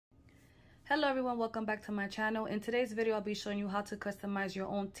Hello everyone, welcome back to my channel. In today's video, I'll be showing you how to customize your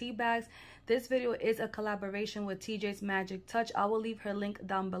own tea bags. This video is a collaboration with TJ's Magic Touch. I will leave her link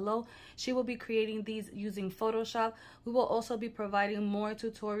down below. She will be creating these using Photoshop. We will also be providing more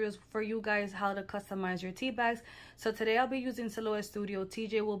tutorials for you guys how to customize your tea bags. So today I'll be using Silhouette Studio.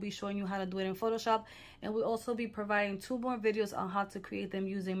 TJ will be showing you how to do it in Photoshop, and we'll also be providing 2 more videos on how to create them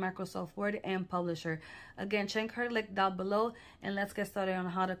using Microsoft Word and Publisher. Again, check her link down below, and let's get started on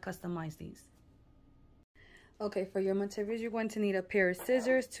how to customize these. Okay, for your materials, you're going to need a pair of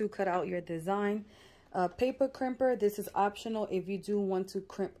scissors to cut out your design. A paper crimper, this is optional if you do want to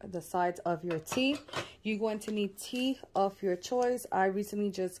crimp the sides of your tea. You're going to need tea of your choice. I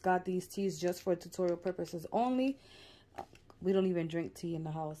recently just got these teas just for tutorial purposes only. We don't even drink tea in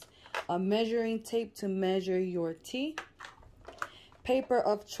the house. A measuring tape to measure your tea. Paper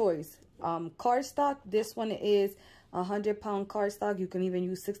of choice. Cardstock, this one is 100-pound cardstock. You can even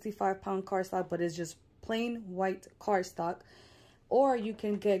use 65-pound cardstock, but it's just plain white cardstock. Or you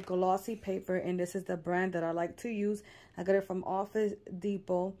can get glossy paper, and this is the brand that I like to use. I got it from Office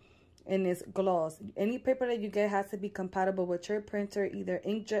Depot, and it's gloss. Any paper that you get has to be compatible with your printer, either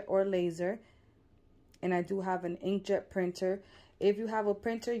inkjet or laser. And I do have an inkjet printer. If you have a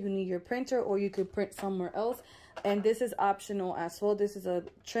printer, you need your printer, or you could print somewhere else. And this is optional as well. This is a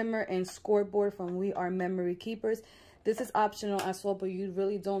trimmer and scoreboard from We Are Memory Keepers. This is optional as well, but you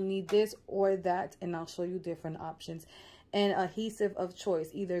really don't need this or that, and I'll show you different options. And adhesive of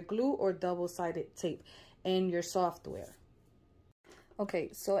choice, either glue or double-sided tape, and your software. Okay,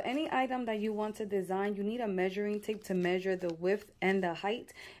 so any item that you want to design, you need a measuring tape to measure the width and the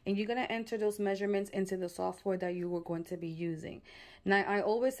height, and you're going to enter those measurements into the software that you are going to be using. Now, I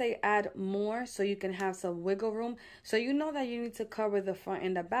always say add more so you can have some wiggle room. So you know that you need to cover the front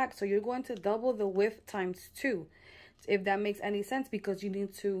and the back, so you're going to double the width times 2. If that makes any sense, because you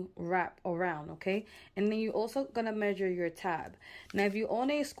need to wrap around, okay? And then you're also gonna measure your tab. Now, if you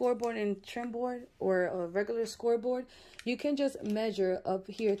own a scoreboard and trim board or a regular scoreboard, you can just measure up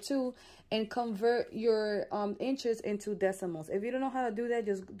here too and convert your inches into decimals. If you don't know how to do that,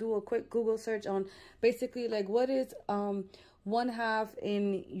 just do a quick Google search on basically like what is 1/2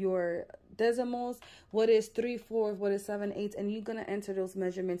 in your decimals, what is 3/4, what is 7/8, and you're gonna enter those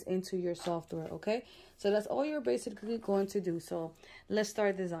measurements into your software. Okay, so that's all you're basically going to do. So let's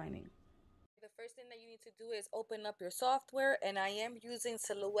start designing. The first thing that you need to do is open up your software, and I am using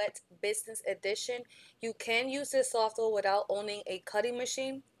Silhouette Business Edition. You can use this software without owning a cutting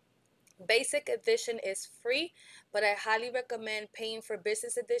machine. Basic edition is free, but I highly recommend paying for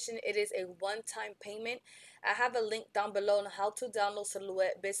business edition. It is a one-time payment. I have a link down below on how to download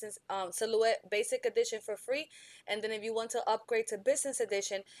Silhouette Basic Edition for free. And then if you want to upgrade to business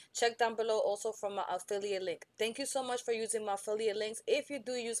edition, check down below also from my affiliate link. Thank you so much for using my affiliate links. If you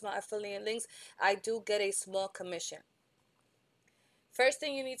do use my affiliate links, I do get a small commission. First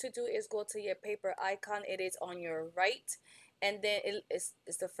thing you need to do is go to your paper icon. It is on your right. And then it's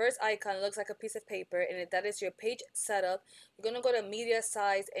the first icon. It looks like a piece of paper, and that is your page setup. You're going to go to media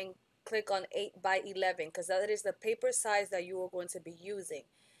size and click on 8x11 because that is the paper size that you are going to be using.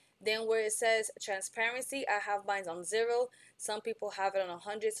 Then where it says transparency, I have mine on 0. Some people have it on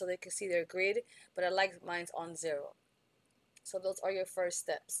 100 so they can see their grid, but I like mine on 0. So those are your first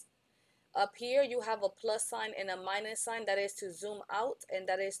steps. Up here you have a plus sign and a minus sign. That is to zoom out and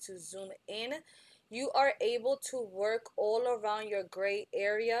that is to zoom in. You are able to work all around your gray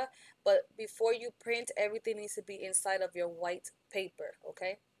area, but before you print, everything needs to be inside of your white paper,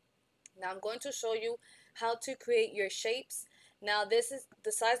 okay? Now I'm going to show you how to create your shapes. Now this is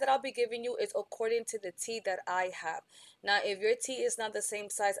the size that I'll be giving you is according to the tea that I have. Now if your tea is not the same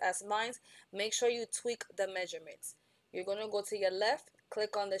size as mine, make sure you tweak the measurements. You're going to go to your left,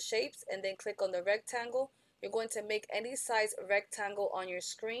 click on the shapes, and then click on the rectangle. You're going to make any size rectangle on your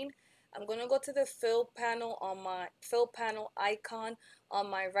screen. I'm going to go to the fill panel on my fill panel icon on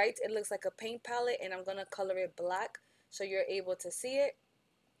my right. It looks like a paint palette, and I'm going to color it black so you're able to see it.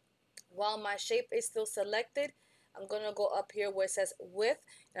 While my shape is still selected, I'm going to go up here where it says width,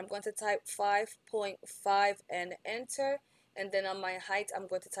 and I'm going to type 5.5 and enter. And then on my height, I'm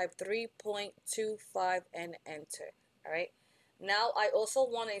going to type 3.25 and enter. All right. Now I also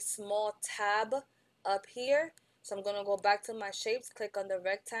want a small tab up here. So I'm going to go back to my shapes, click on the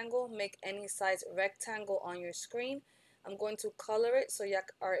rectangle, make any size rectangle on your screen. I'm going to color it so you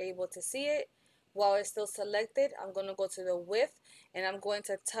are able to see it. While it's still selected, I'm going to go to the width, and I'm going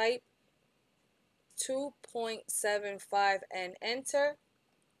to type 2.75 and enter.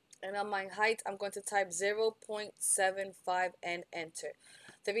 And on my height, I'm going to type 0.75 and enter.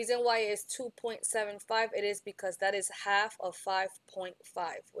 The reason why it's 2.75, it is because that is half of 5.5,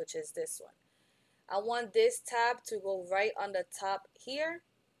 which is this one. I want this tab to go right on the top here,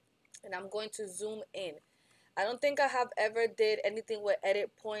 and I'm going to zoom in. I don't think I have ever did anything with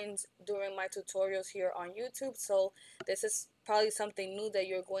edit points during my tutorials here on YouTube, so this is probably something new that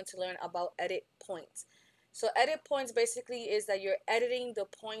you're going to learn about edit points. So edit points basically is that you're editing the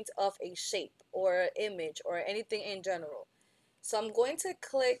point of a shape or image or anything in general. So I'm going to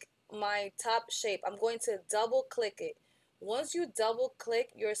click my top shape. I'm going to double click it. Once you double click,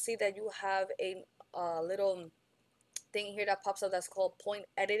 you'll see that you have a little thing here that pops up that's called point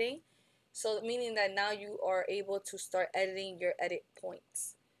editing. So meaning that now you are able to start editing your edit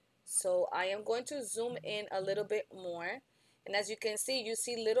points. So I am going to zoom in a little bit more. And as you can see, you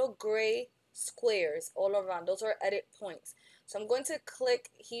see little gray squares all around. Those are edit points. So I'm going to click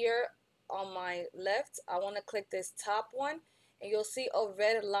here on my left. I want to click this top one. And you'll see a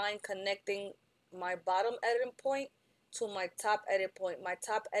red line connecting my bottom edit point to my top edit point. My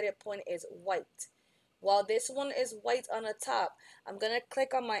top edit point is white. While this one is white on the top, I'm going to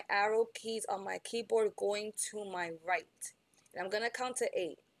click on my arrow keys on my keyboard going to my right. And I'm going to count to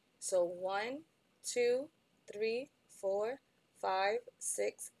 8. So 1, 2, 3, 4, 5,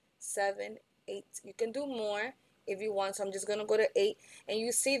 6, 7, 8. You can do more if you want. So I'm just going to go to 8. And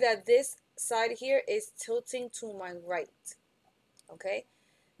you see that this side here is tilting to my right. Okay.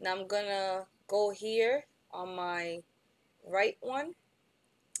 Now I'm going to go here on my right one.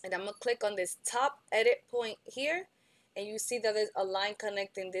 And I'm going to click on this top edit point here. And you see that there's a line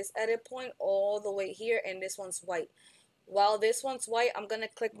connecting this edit point all the way here. And this one's white. While this one's white, I'm going to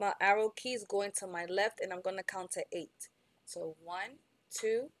click my arrow keys going to my left. And I'm going to count to 8. So 1,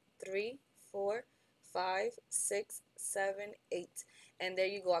 2, 3, 4, 5, 6, 7, 8. And there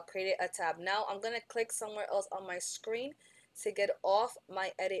you go. I created a tab. Now I'm going to click somewhere else on my screen to get off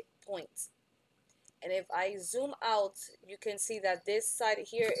my edit points. And if I zoom out, you can see that this side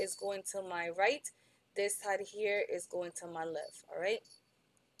here is going to my right. This side here is going to my left. All right.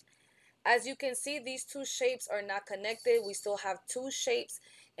 As you can see, these two shapes are not connected. We still have two shapes,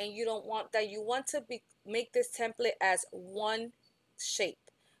 and you don't want that. You want to make this template as one shape.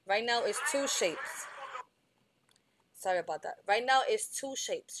 Right now it's two shapes. Sorry about that. Right now it's two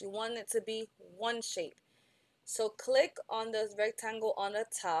shapes. You want it to be one shape. So click on the rectangle on the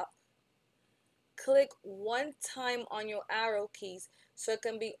top. Click one time on your arrow keys so it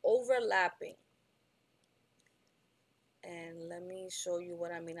can be overlapping. And let me show you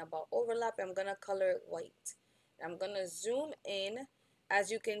what I mean about overlapping. I'm going to color it white. I'm going to zoom in. As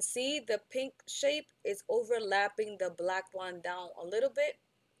you can see, the pink shape is overlapping the black one down a little bit.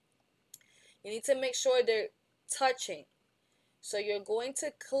 You need to make sure they're touching. So you're going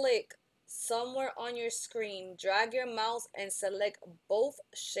to click somewhere on your screen, drag your mouse and select both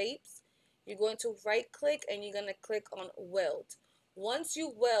shapes. You're going to right click and you're going to click on weld. Once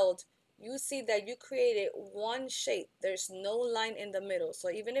you weld, you see that you created one shape. There's no line in the middle. So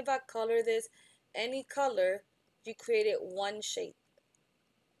even if I color this any color, you created one shape.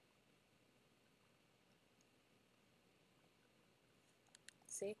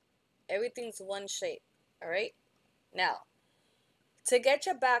 See? Everything's one shape. All right? Now, to get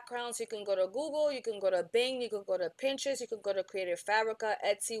your backgrounds, you can go to Google, you can go to Bing, you can go to Pinterest, you can go to Creative Fabrica,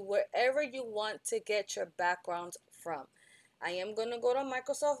 Etsy, wherever you want to get your backgrounds from. I am going to go to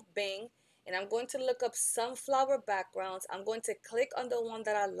Microsoft Bing, and I'm going to look up sunflower backgrounds. I'm going to click on the one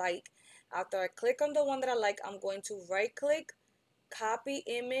that I like. After I click on the one that I like, I'm going to right click, copy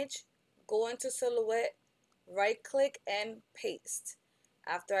image, go into Silhouette, right click, and paste.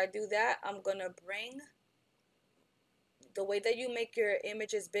 After I do that, I'm going to bring... The way that you make your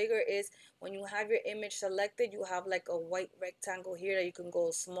images bigger is when you have your image selected, you have like a white rectangle here that you can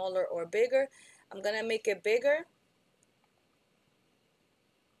go smaller or bigger. I'm going to make it bigger.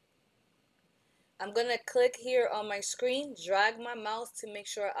 I'm going to click here on my screen, drag my mouse to make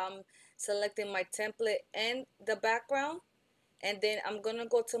sure I'm selecting my template and the background. And then I'm going to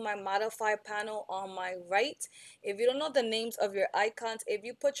go to my modify panel on my right. If you don't know the names of your icons, if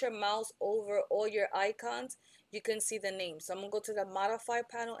you put your mouse over all your icons, you can see the names. So I'm going to go to the modify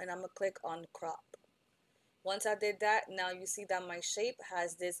panel and I'm going to click on crop. Once I did that, now you see that my shape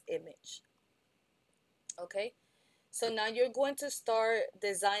has this image. Okay. So now you're going to start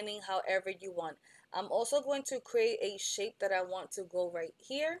designing however you want. I'm also going to create a shape that I want to go right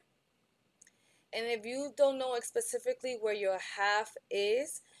here. And if you don't know specifically where your half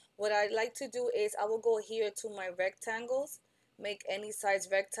is, what I like to do is I will go here to my rectangles, make any size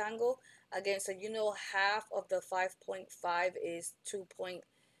rectangle. Again, so you know half of the 5.5 is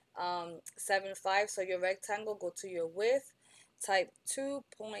 2.75. So your rectangle, go to your width, type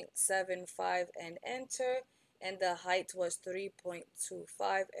 2.75 and enter, and the height was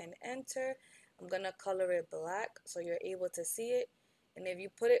 3.25 and enter. I'm gonna color it black so you're able to see it, and if you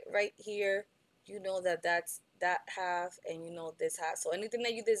put it right here, you know that that's that half, and you know this half. So anything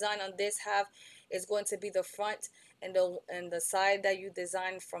that you design on this half is going to be the front, and the side that you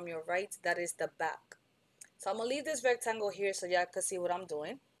design from your right, that is the back. So I'm gonna leave this rectangle here so y'all can see what I'm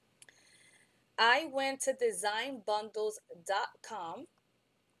doing. I went to designbundles.com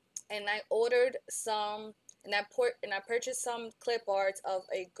and I ordered some, and I purchased some clip arts of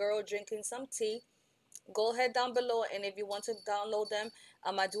a girl drinking some tea. Go ahead down below, and if you want to download them,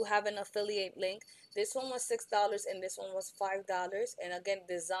 I do have an affiliate link. This one was $6 and this one was $5. And again,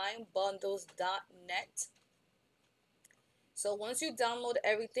 designbundles.net. So once you download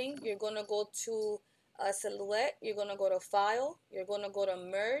everything, you're going to go to Silhouette. You're going to go to File. You're going to go to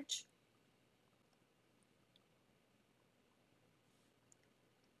Merge.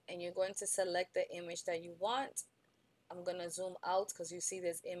 And you're going to select the image that you want. I'm going to zoom out because you see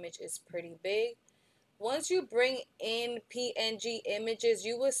this image is pretty big. Once you bring in PNG images,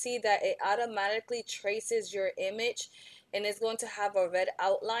 you will see that it automatically traces your image and it's going to have a red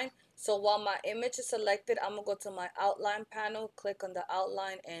outline. So while my image is selected, I'm going to go to my outline panel, click on the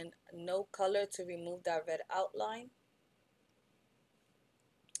outline and no color to remove that red outline.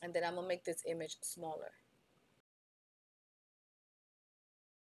 And then I'm going to make this image smaller.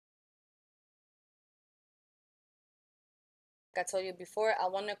 Like I told you before, I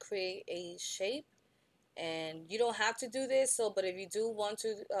want to create a shape. And you don't have to do this, but if you do want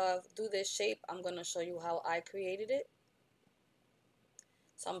to do this shape, I'm going to show you how I created it.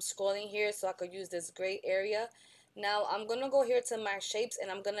 So I'm scrolling here so I could use this gray area. Now I'm going to go here to my shapes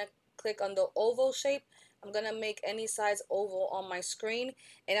and I'm going to click on the oval shape. I'm going to make any size oval on my screen,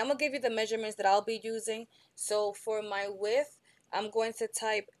 and I'm going to give you the measurements that I'll be using. So for my width, I'm going to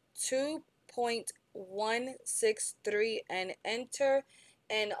type 2.163 and enter.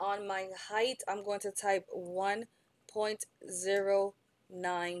 And on my height, I'm going to type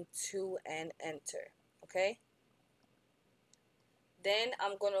 1.092 and enter. Okay. Then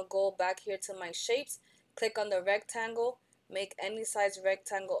I'm going to go back here to my shapes, click on the rectangle, make any size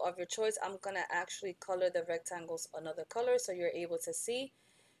rectangle of your choice. I'm going to actually color the rectangles another color so you're able to see.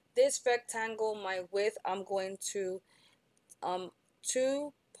 This rectangle, my width, I'm going to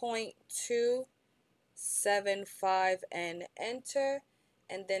 2.275 and enter.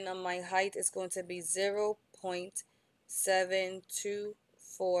 And then on my height is going to be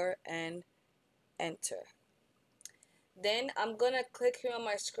 0.724 and enter. Then I'm going to click here on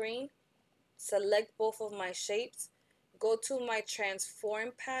my screen, select both of my shapes, go to my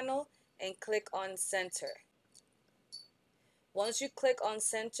transform panel and click on center. Once you click on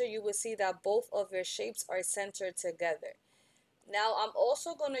center, you will see that both of your shapes are centered together. Now I'm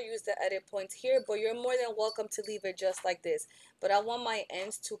also going to use the edit points here, but you're more than welcome to leave it just like this. But I want my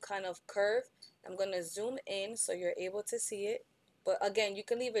ends to kind of curve. I'm going to zoom in so you're able to see it. But again, you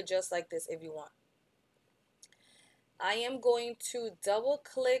can leave it just like this if you want. I am going to double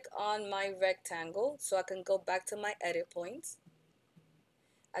click on my rectangle so I can go back to my edit points.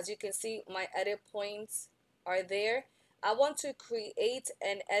 As you can see, my edit points are there. I want to create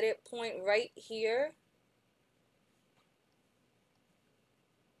an edit point right here.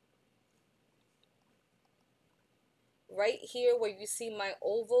 Right here where you see my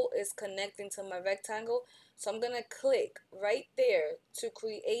oval is connecting to my rectangle. So I'm going to click right there to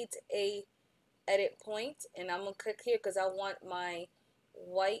create a edit point, and I'm going to click here because I want my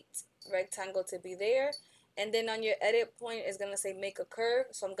white rectangle to be there. And then on your edit point is going to say make a curve,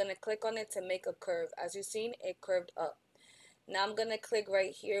 so I'm going to click on it to make a curve. As you've seen, it curved up. Now I'm going to click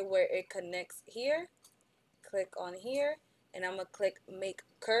right here where it connects here, click on here, and I'm going to click make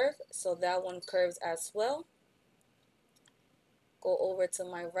curve, so that one curves as well. Go over to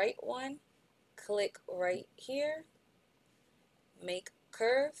my right one, click right here, make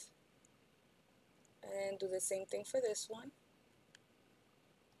curve, and do the same thing for this one.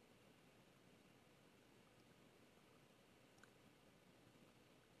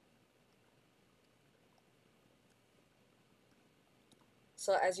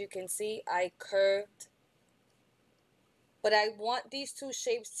 So as you can see, I curved, but I want these two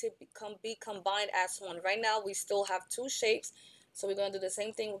shapes to be combined as one. Right now we still have two shapes, so we're going to do the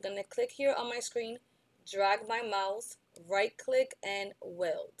same thing. We're going to click here on my screen, drag my mouse, right click and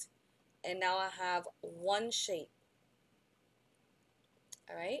weld, and now I have one shape.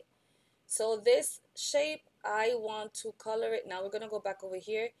 All right, so this shape, I want to color it. Now we're going to go back over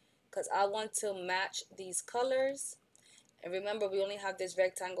here because I want to match these colors. And remember, we only have this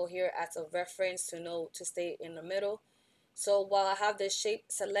rectangle here as a reference to know to stay in the middle. So while I have this shape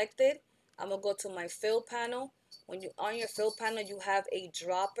selected, I'm gonna go to my fill panel. When you on your fill panel, you have a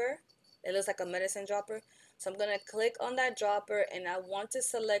dropper. It looks like a medicine dropper. So I'm gonna click on that dropper, and I want to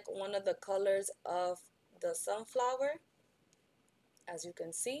select one of the colors of the sunflower, as you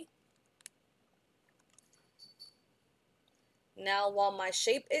can see. Now while my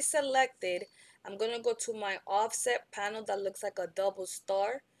shape is selected, I'm gonna go to my offset panel that looks like a double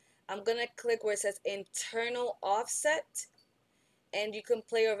star. I'm gonna click where it says internal offset, and you can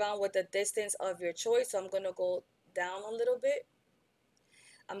play around with the distance of your choice. So I'm gonna go down a little bit.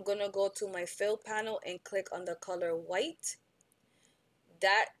 I'm gonna go to my fill panel and click on the color white.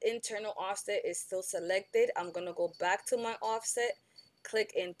 That internal offset is still selected. I'm gonna go back to my offset,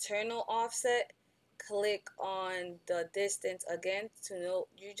 click internal offset, click on the distance again. To know,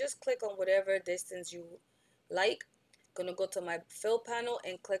 you just click on whatever distance you like. Gonna go to my fill panel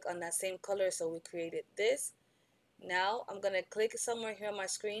and click on that same color, so we created this. Now I'm gonna click somewhere here on my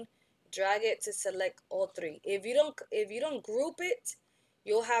screen, drag it to select all three. If you don't group it,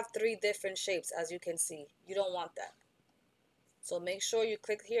 you'll have three different shapes, as you can see. You don't want that. So make sure you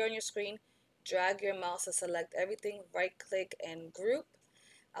click here on your screen, drag your mouse to select everything, right click and group.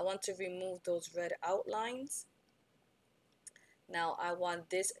 I want to remove those red outlines. Now I want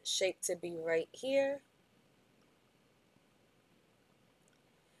this shape to be right here.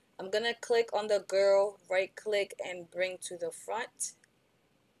 I'm gonna click on the girl, right click and bring to the front.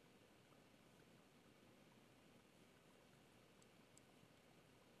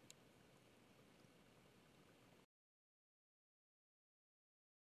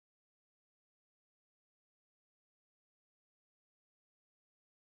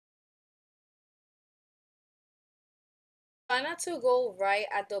 Try not to go right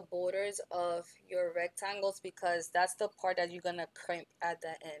at the borders of your rectangles, because that's the part that you're gonna crimp at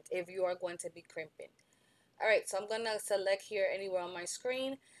the end if you are going to be crimping. Alright, so I'm gonna select here anywhere on my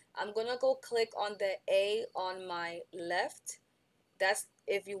screen. I'm gonna go click on the A on my left. That's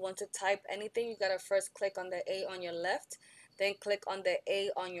if you want to type anything, you gotta first click on the A on your left, then click on the A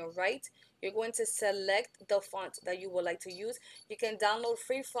on your right. You're going to select the font that you would like to use. You can download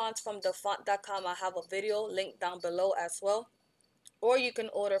free fonts from thefont.com. I have a video linked down below as well. Or you can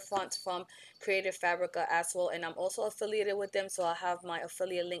order fonts from Creative Fabrica as well. And I'm also affiliated with them, so I have my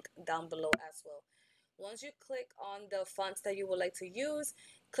affiliate link down below as well. Once you click on the fonts that you would like to use,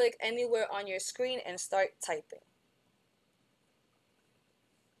 click anywhere on your screen and start typing.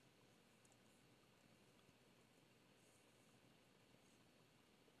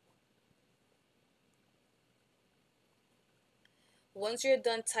 Once you're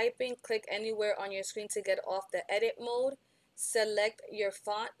done typing, click anywhere on your screen to get off the edit mode. Select your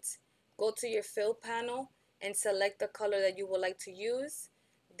font, go to your fill panel and select the color that you would like to use.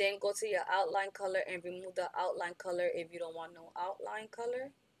 Then go to your outline color and remove the outline color if you don't want no outline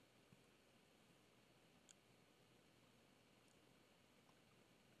color.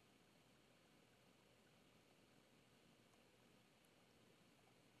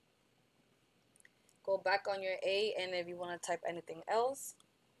 Go back on your A, and if you want to type anything else.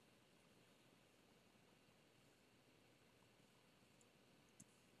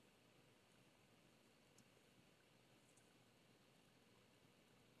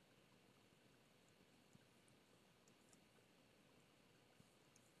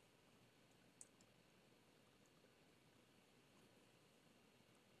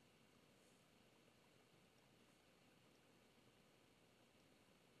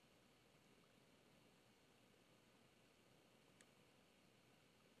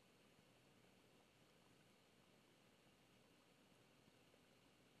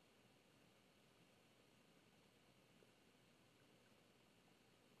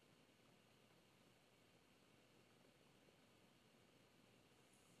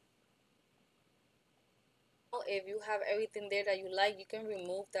 If you have everything there that you like, you can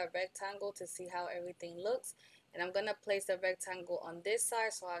remove that rectangle to see how everything looks. And I'm gonna place the rectangle on this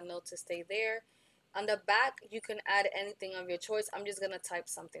side so I know to stay there. On the back, you can add anything of your choice. I'm just gonna type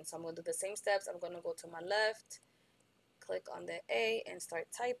something, so I'm gonna do the same steps. I'm gonna go to my left, click on the A and start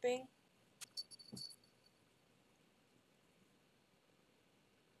typing.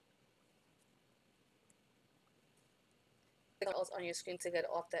 On your screen to get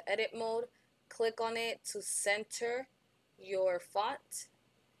off the edit mode, click on it to center your font,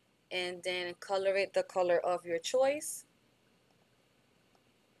 and then color it the color of your choice.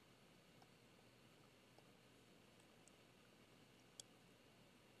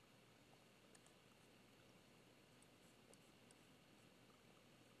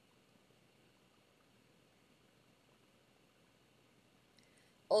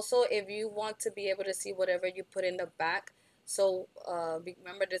 Also, if you want to be able to see whatever you put in the back, So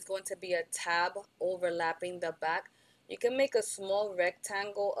remember, there's going to be a tab overlapping the back. You can make a small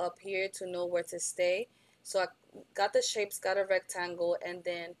rectangle up here to know where to stay. So I got the shapes, got a rectangle, and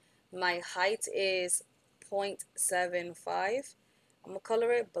then my height is 0.75. I'm gonna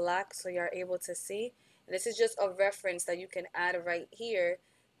color it black so you're able to see. And this is just a reference that you can add right here,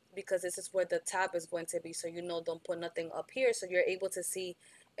 because this is where the tab is going to be, so you know, don't put nothing up here so you're able to see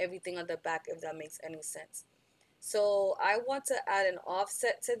everything on the back, if that makes any sense. So I want to add an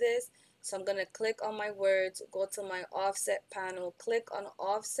offset to this, so I'm going to click on my words, go to my offset panel, click on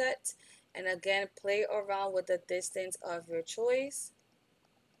offset, and again play around with the distance of your choice.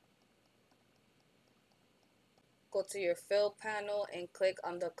 Go to your fill panel and click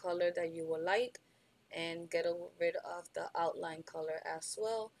on the color that you would like, and get rid of the outline color as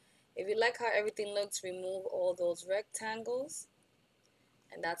well. If you like how everything looks, remove all those rectangles.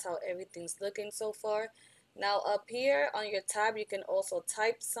 And that's how everything's looking so far. Now up here on your tab, you can also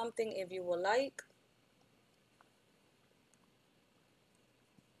type something if you would like.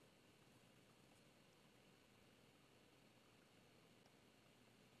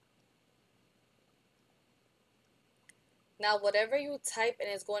 Now whatever you type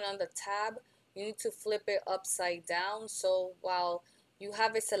and is going on the tab, you need to flip it upside down. So while you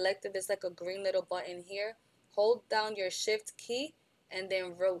have it selected, there's like a green little button here. Hold down your shift key and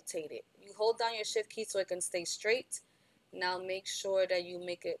then rotate it. You hold down your shift key so it can stay straight. Now make sure that you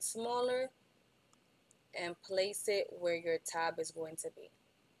make it smaller and place it where your tab is going to be.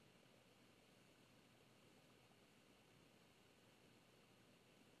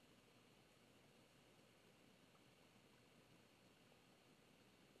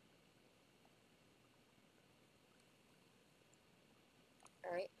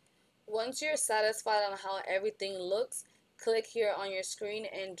 All right. Once you're satisfied on how everything looks, click here on your screen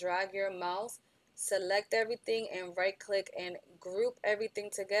and drag your mouse, select everything and right click and group everything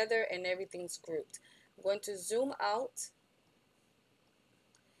together, and everything's grouped. I'm going to zoom out.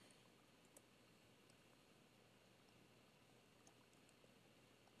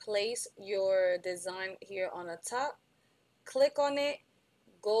 Place your design here on the top, click on it,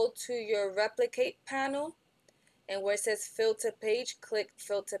 go to your replicate panel, and where it says filter page, click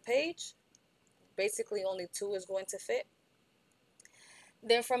filter page. Basically only two is going to fit.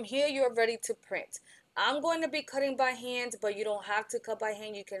 Then from here, you're ready to print. I'm going to be cutting by hand, but you don't have to cut by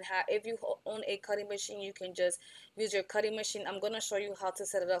hand. You can have, if you own a cutting machine, you can just use your cutting machine. I'm going to show you how to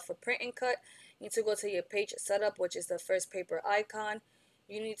set it up for print and cut. You need to go to your page setup, which is the first paper icon.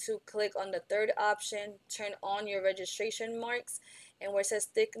 You need to click on the third option, turn on your registration marks, and where it says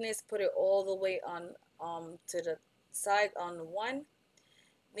thickness, put it all the way on to the side on one.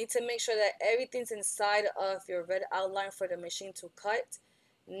 Need to make sure that everything's inside of your red outline for the machine to cut.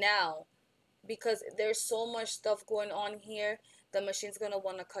 Now, because there's so much stuff going on here, the machine's going to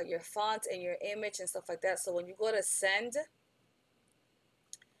want to cut your font and your image and stuff like that. So when you go to send,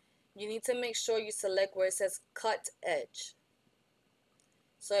 you need to make sure you select where it says cut edge.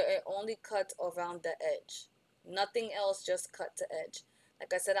 So it only cuts around the edge. Nothing else, just cut to edge.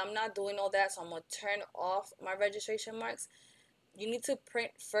 Like I said, I'm not doing all that, so I'm going to turn off my registration marks. You need to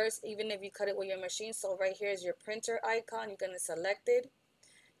print first, even if you cut it with your machine. So right here is your printer icon. You're going to select it.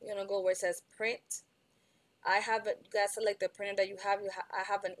 You're going to go where it says print. I have it. You guys select the printer that you have. I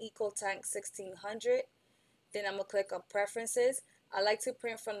have an EcoTank 1600. Then I'm going to click on preferences. I like to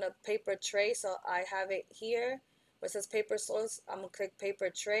print from the paper tray, so I have it here where it says paper source. I'm going to click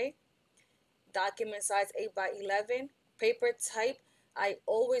paper tray. Document size 8 by 11. Paper type, I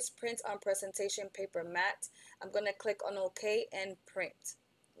always print on presentation paper matte. I'm going to click on OK and print.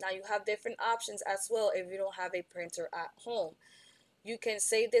 Now you have different options as well if you don't have a printer at home. You can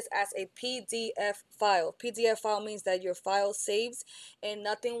save this as a PDF file. PDF file means that your file saves and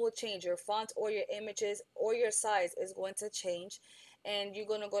nothing will change. Your font or your images or your size is going to change. And you're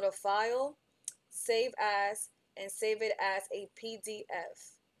going to go to File, Save As, and save it as a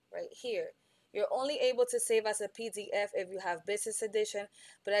PDF right here. You're only able to save as a PDF if you have business edition,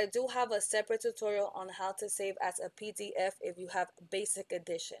 but I do have a separate tutorial on how to save as a PDF if you have basic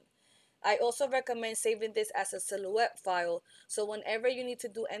edition. I also recommend saving this as a silhouette file, so whenever you need to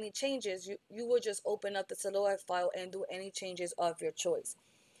do any changes, you will just open up the silhouette file and do any changes of your choice.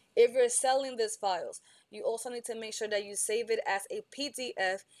 If you're selling these files, you also need to make sure that you save it as a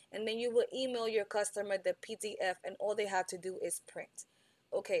PDF, and then you will email your customer the PDF, and all they have to do is print.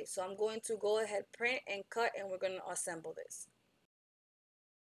 Okay, so I'm going to go ahead, print and cut, and we're going to assemble this.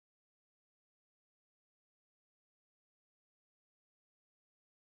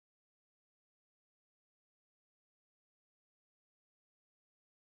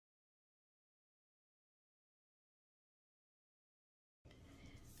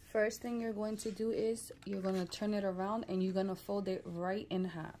 First thing you're going to do is you're going to turn it around and you're going to fold it right in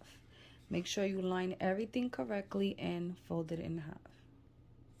half. Make sure you line everything correctly and fold it in half.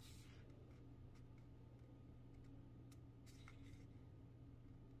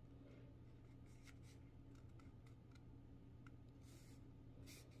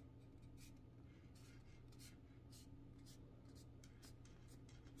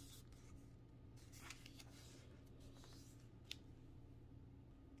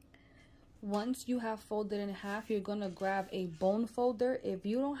 Once you have folded in half, you're going to grab a bone folder. If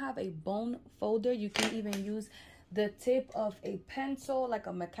you don't have a bone folder, you can even use the tip of a pencil, like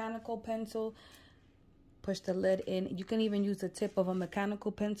a mechanical pencil. Push the lid in. You can even use the tip of a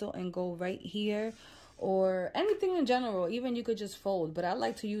mechanical pencil and go right here, or anything in general. Even you could just fold, but I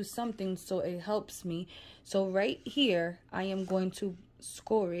like to use something so it helps me. So right here, I am going to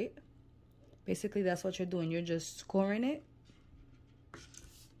score it. Basically, that's what you're doing. You're just scoring it.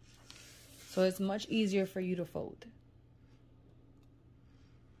 So it's much easier for you to fold.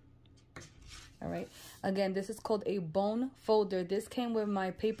 All right. Again, this is called a bone folder. This came with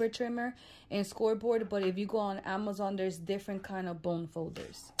my paper trimmer and scoreboard, but if you go on Amazon, there's different kind of bone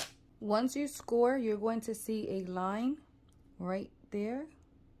folders. Once you score, you're going to see a line right there.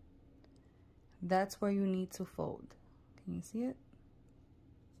 That's where you need to fold. Can you see it?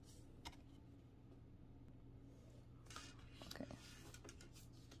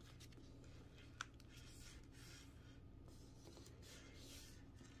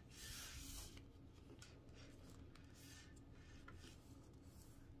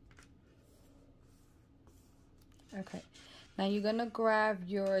 Okay, now you're gonna grab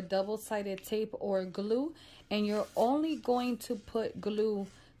your double-sided tape or glue, and you're only going to put glue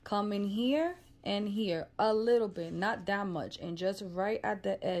coming here and here a little bit, not that much, and just right at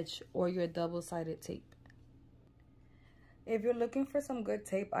the edge or your double-sided tape. If you're looking for some good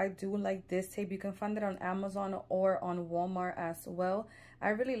tape, I do like this tape. You can find it on Amazon or on Walmart as well. I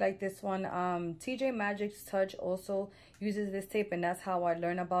really like this one. TJ Maxx Touch also uses this tape, and that's how I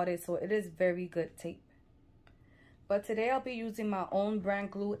learned about it. So it is very good tape. But today I'll be using my own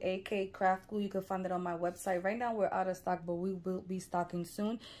brand glue, aka craft glue. You can find it on my website. Right now we're out of stock, but we will be stocking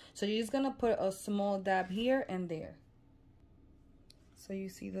soon. So you're just gonna put a small dab here and there. So you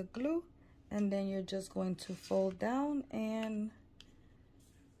see the glue, and then you're just going to fold down and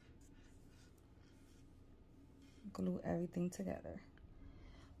glue everything together.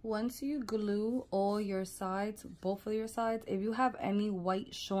 Once you glue all your sides, both of your sides, if you have any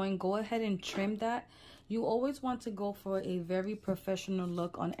white showing, go ahead and trim that. You always want to go for a very professional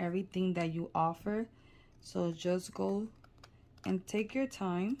look on everything that you offer. So just go and take your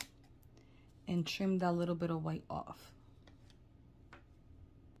time and trim that little bit of white off.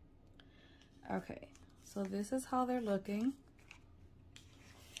 Okay, so this is how they're looking.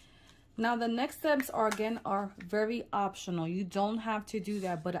 Now the next steps are very optional. You don't have to do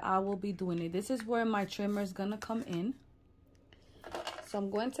that, but I will be doing it. This is where my trimmer is gonna come in. So I'm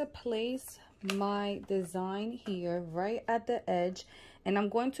going to place my design here right at the edge, and I'm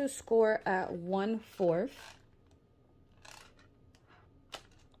going to score at 1/4.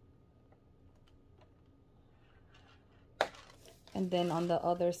 And then on the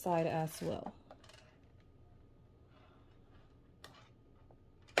other side as well.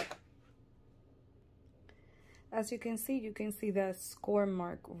 As you can see that score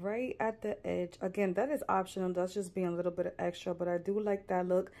mark right at the edge. Again, that is optional. That's just being a little bit extra, but I do like that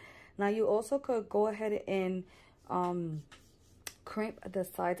look. Now you also could go ahead and crimp the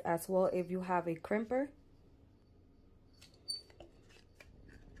sides as well if you have a crimper.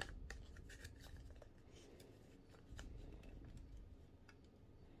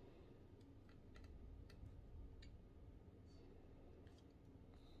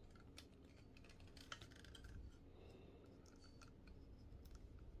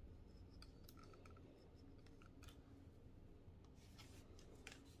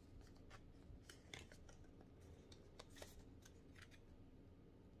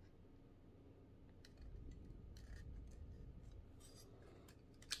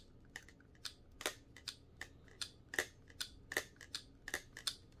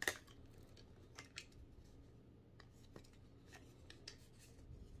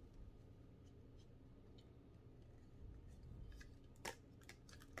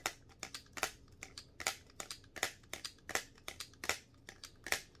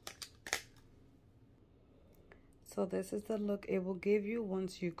 So this is the look it will give you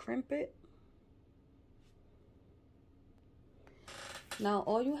once you crimp it. Now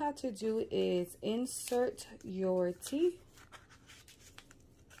all you have to do is insert your teeth.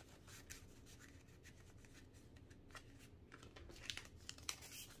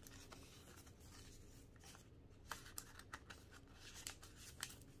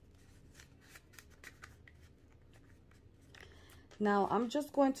 Now I'm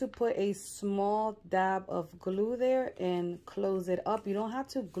just going to put a small dab of glue there and close it up. You don't have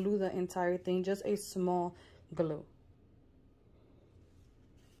to glue the entire thing, just a small glue.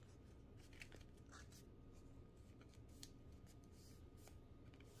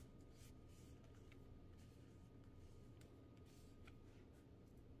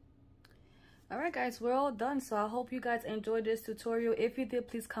 Alright guys, we're all done. So I hope you guys enjoyed this tutorial. If you did,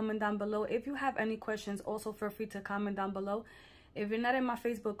 please comment down below. If you have any questions, also feel free to comment down below. If you're not in my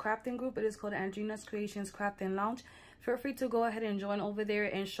Facebook crafting group, it is called Andrina's Kreations Crafting Lounge. Feel free to go ahead and join over there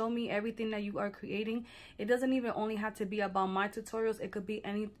and show me everything that you are creating. It doesn't even only have to be about my tutorials. It could be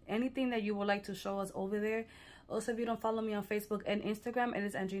anything that you would like to show us over there. Also, if you don't follow me on Facebook and Instagram, it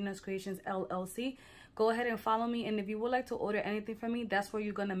is Andrina's Kreations LLC. Go ahead and follow me. And if you would like to order anything from me, that's where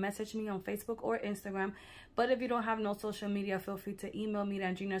you're going to message me on Facebook or Instagram. But if you don't have no social media, feel free to email me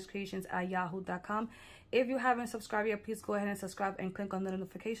at andrinascreations@yahoo.com. If you haven't subscribed yet, please go ahead and subscribe and click on the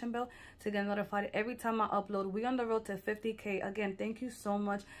notification bell to get notified every time I upload. We're on the road to 50K. Again, thank you so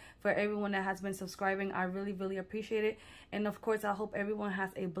much for everyone that has been subscribing. I really, really appreciate it. And of course, I hope everyone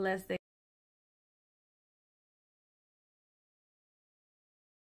has a blessed day.